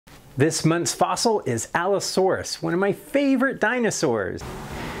This month's fossil is Allosaurus, one of my favorite dinosaurs.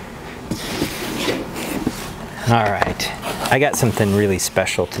 All right, I got something really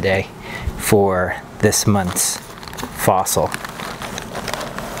special today for this month's fossil.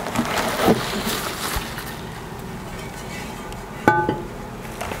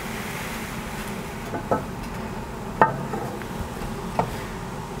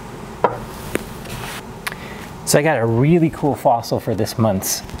 So I got a really cool fossil for this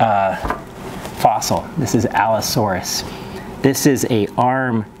month's fossil. This is Allosaurus. This is an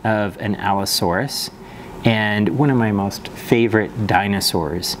arm of an Allosaurus and one of my most favorite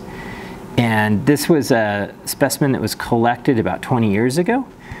dinosaurs. And this was a specimen that was collected about 20 years ago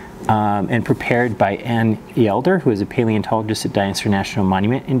and prepared by Ann Elder, who is a paleontologist at Dinosaur National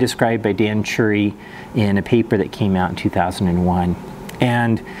Monument, and described by Dan Chury in a paper that came out in 2001.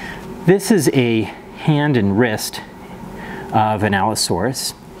 And this is a hand and wrist of an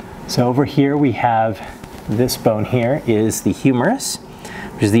Allosaurus. So over here we have this bone here is the humerus,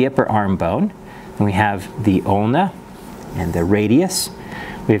 which is the upper arm bone. And we have the ulna and the radius.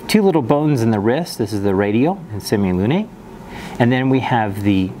 We have two little bones in the wrist. This is the radial and semilunae. And then we have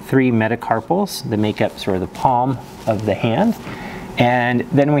the three metacarpals that make up sort of the palm of the hand. And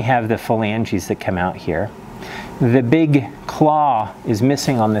then we have the phalanges that come out here. The big claw is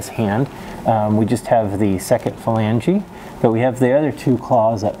missing on this hand. We just have the second phalange, but we have the other two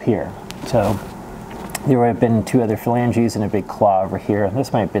claws up here. So there would have been two other phalanges and a big claw over here.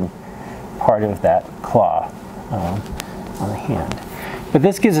 This might have been part of that claw on the hand. But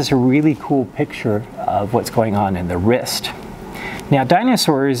this gives us a really cool picture of what's going on in the wrist. Now,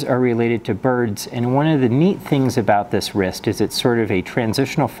 dinosaurs are related to birds, and one of the neat things about this wrist is it's sort of a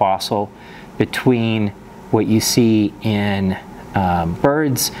transitional fossil between what you see in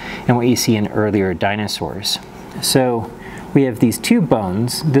birds and what you see in earlier dinosaurs. So we have these two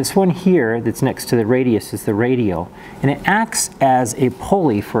bones. This one here that's next to the radius is the radial, and it acts as a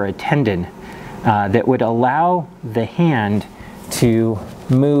pulley for a tendon that would allow the hand to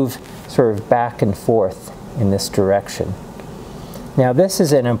move sort of back and forth in this direction. Now this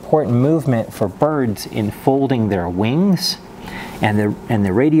is an important movement for birds in folding their wings, and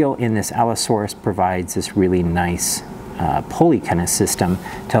the radial in this Allosaurus provides this really nice pulley kind of system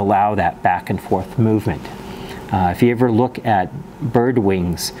to allow that back and forth movement. If you ever look at bird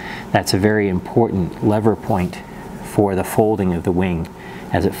wings, that's a very important lever point for the folding of the wing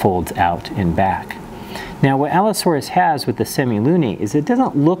as it folds out and back. Now what Allosaurus has with the semilunae is it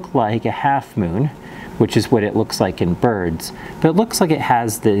doesn't look like a half moon, which is what it looks like in birds, but it looks like it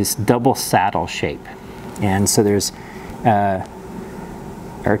has this double saddle shape. And so there's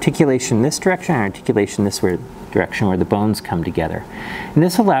articulation this direction and articulation this direction where the bones come together. And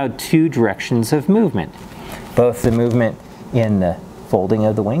this allowed two directions of movement, both the movement in the folding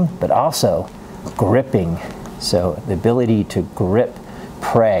of the wing, but also gripping, so the ability to grip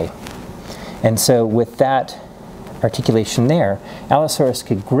prey. And so with that articulation there, Allosaurus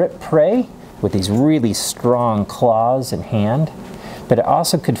could grip prey with these really strong claws and hand, but it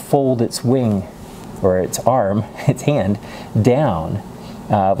also could fold its wing, or its arm, its hand, down,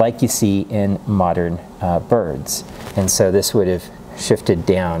 like you see in modern birds. And so this would have shifted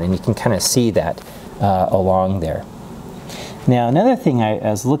down, and you can kind of see that along there. Now another thing I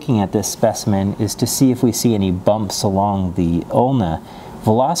was looking at this specimen is to see if we see any bumps along the ulna.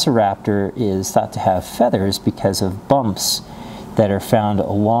 Velociraptor is thought to have feathers because of bumps that are found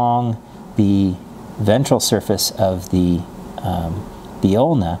along the ventral surface of the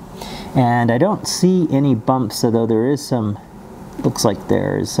ulna. And I don't see any bumps, although there is some, looks like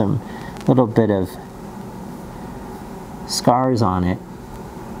there is some little bit of scars on it,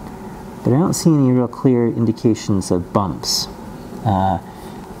 but I don't see any real clear indications of bumps that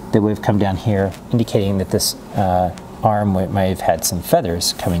would have come down here, indicating that this arm might have had some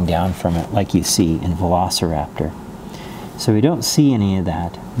feathers coming down from it, like you see in Velociraptor. So we don't see any of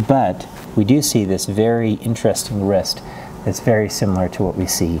that, but we do see this very interesting wrist that's very similar to what we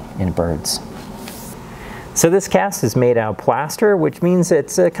see in birds. So this cast is made out of plaster, which means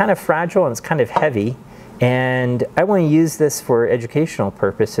it's kind of fragile and it's kind of heavy. And I want to use this for educational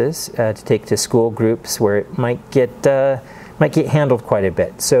purposes to take to school groups where it might get handled quite a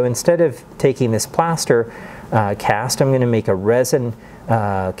bit. So instead of taking this plaster cast, I'm going to make a resin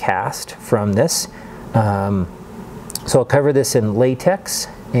cast from this. So I'll cover this in latex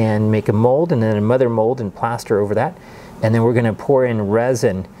and make a mold, and then another mold and plaster over that. And then we're going to pour in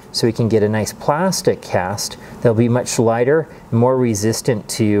resin so we can get a nice plastic cast that'll be much lighter, more resistant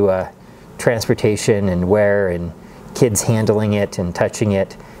to transportation and wear and kids handling it and touching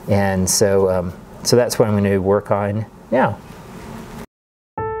it. And so, so that's what I'm going to work on now.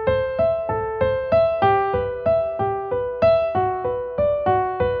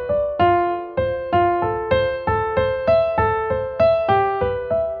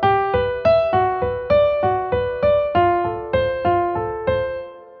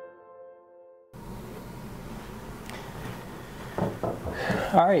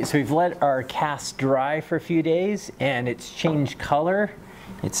 All right, so we've let our cast dry for a few days and it's changed color.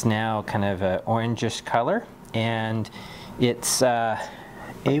 It's now kind of an orangish color, and it's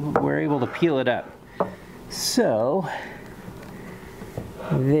we're able to peel it up. So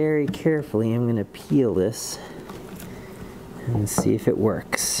very carefully I'm going to peel this and see if it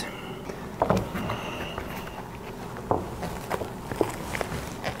works.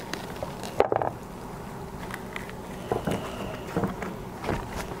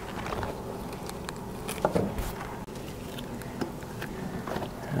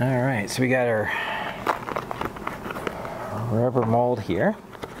 All right, so we got our rubber mold here.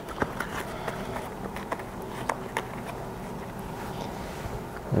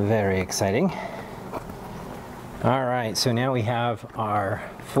 Very exciting. All right, so now we have our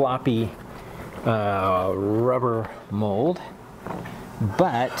floppy rubber mold,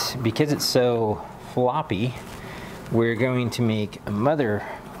 but because it's so floppy, we're going to make a mother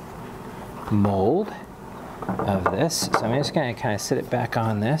mold of this. So I'm just going to kind of sit it back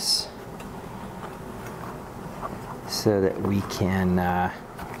on this so that we can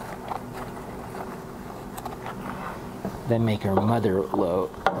then make our mother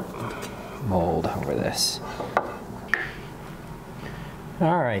mold over this.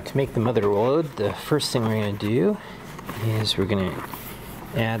 All right, to make the mother mold, the first thing we're going to do is we're going to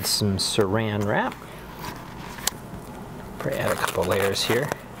add some saran wrap. Probably add a couple layers here.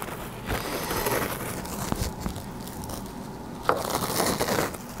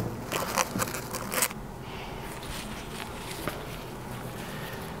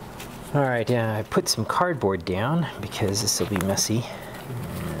 All right, yeah, I put some cardboard down because this will be messy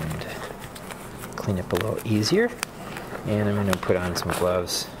and clean up a little easier. And I'm going to put on some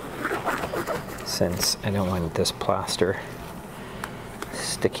gloves since I don't want this plaster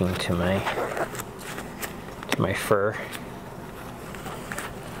sticking to my fur.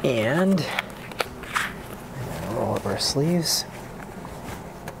 And roll up our sleeves.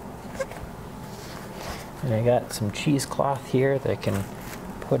 And I got some cheesecloth here that I can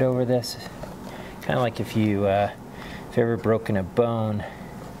put over this, kind of like if you've ever broken a bone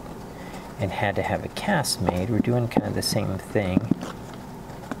and had to have a cast made. We're doing kind of the same thing.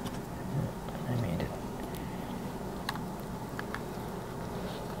 I made it.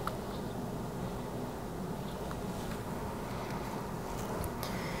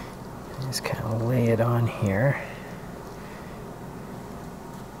 Just kind of lay it on here.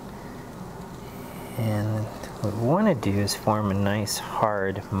 And what we want to do is form a nice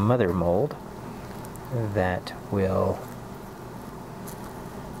hard mother mold that will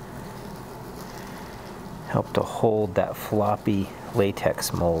help to hold that floppy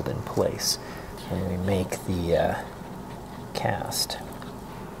latex mold in place when we make the cast.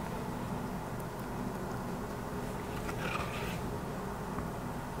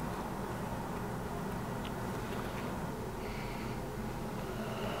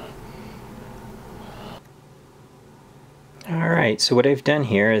 Alright, so what I've done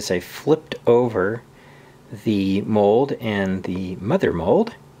here is I flipped over the mold and the mother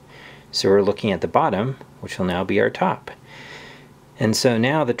mold. So we're looking at the bottom, which will now be our top. And so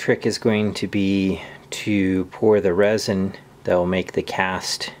now the trick is going to be to pour the resin that will make the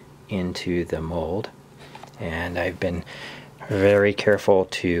cast into the mold. And I've been very careful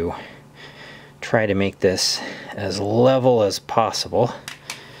to try to make this as level as possible.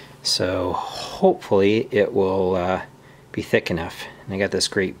 So hopefully it will be thick enough. And I got this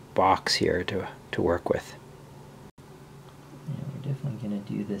great box here to work with. Yeah, we're definitely going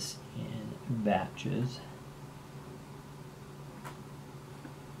to do this in batches.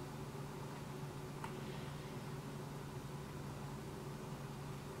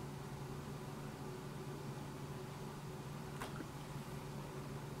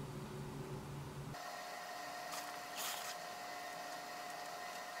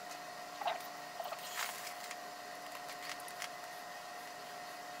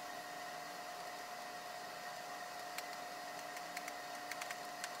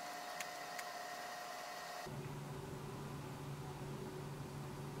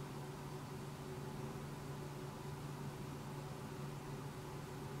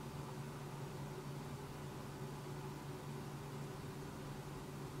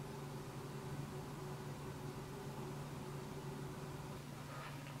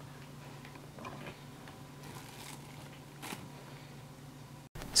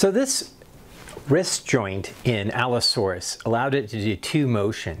 So this wrist joint in Allosaurus allowed it to do two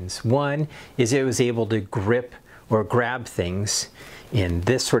motions. One is it was able to grip or grab things in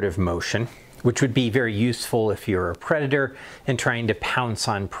this sort of motion, which would be very useful if you're a predator and trying to pounce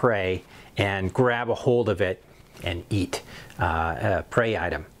on prey and grab a hold of it and eat a prey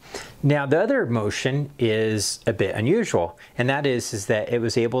item. Now the other motion is a bit unusual, and that is that it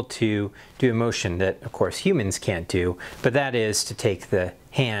was able to do a motion that of course humans can't do, but that is to take the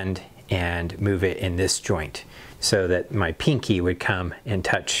hand and move it in this joint so that my pinky would come and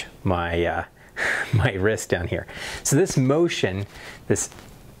touch my my wrist down here. So this motion, this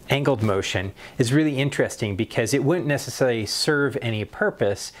angled motion, is really interesting because it wouldn't necessarily serve any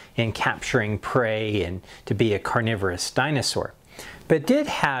purpose in capturing prey and to be a carnivorous dinosaur. But it did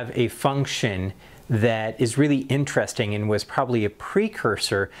have a function that is really interesting and was probably a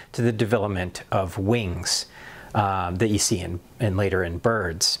precursor to the development of wings that you see in later in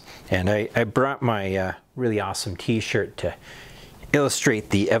birds. And I brought my really awesome t-shirt to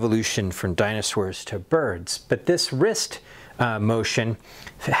illustrate the evolution from dinosaurs to birds. But this wrist motion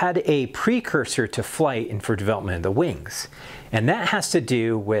had a precursor to flight and for development of the wings. And that has to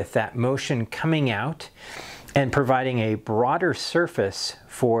do with that motion coming out and providing a broader surface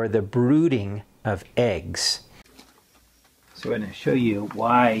for the brooding of eggs. So I'm going to show you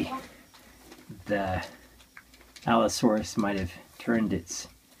why the Allosaurus might have turned its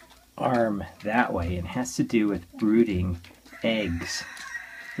arm that way, and it has to do with brooding eggs.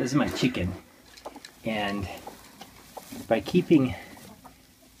 This is my chicken, and by keeping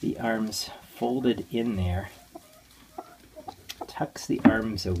the arms folded in there, tucks the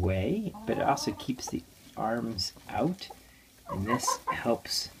arms away, but it also keeps the arms out, and this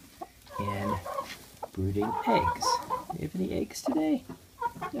helps in brooding eggs. Do you have any eggs today?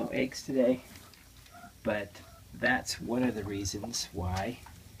 No eggs today, but that's one of the reasons why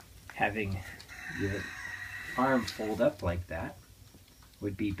having your arm fold up like that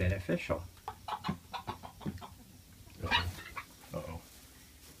would be beneficial. Uh-oh.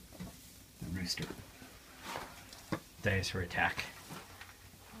 The rooster. Dinosaur attack.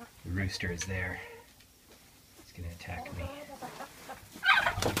 The rooster is there. He's going to attack me.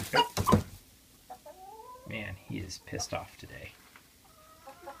 Man, he is pissed off today.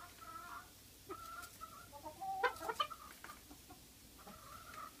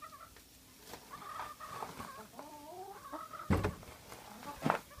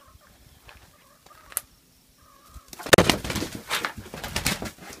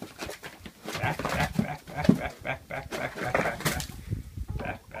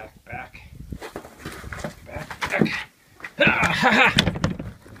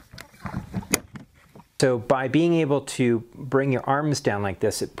 So by being able to bring your arms down like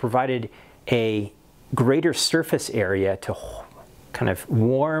this, it provided a greater surface area to kind of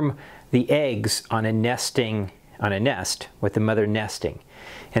warm the eggs on a nest with the mother nesting.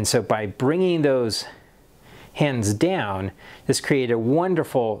 And so by bringing those hands down, this created a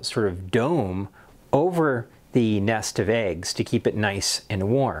wonderful sort of dome over the nest of eggs to keep it nice and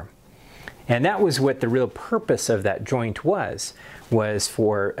warm. And that was what the real purpose of that joint was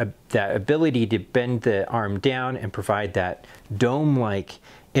for that ability to bend the arm down and provide that dome-like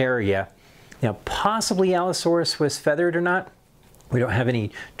area. Now, possibly Allosaurus was feathered or not. We don't have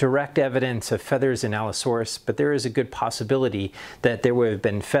any direct evidence of feathers in Allosaurus, but there is a good possibility that there would have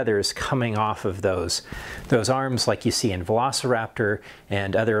been feathers coming off of those arms like you see in Velociraptor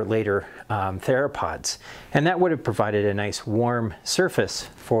and other later theropods. And that would have provided a nice warm surface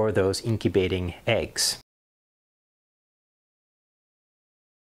for those incubating eggs.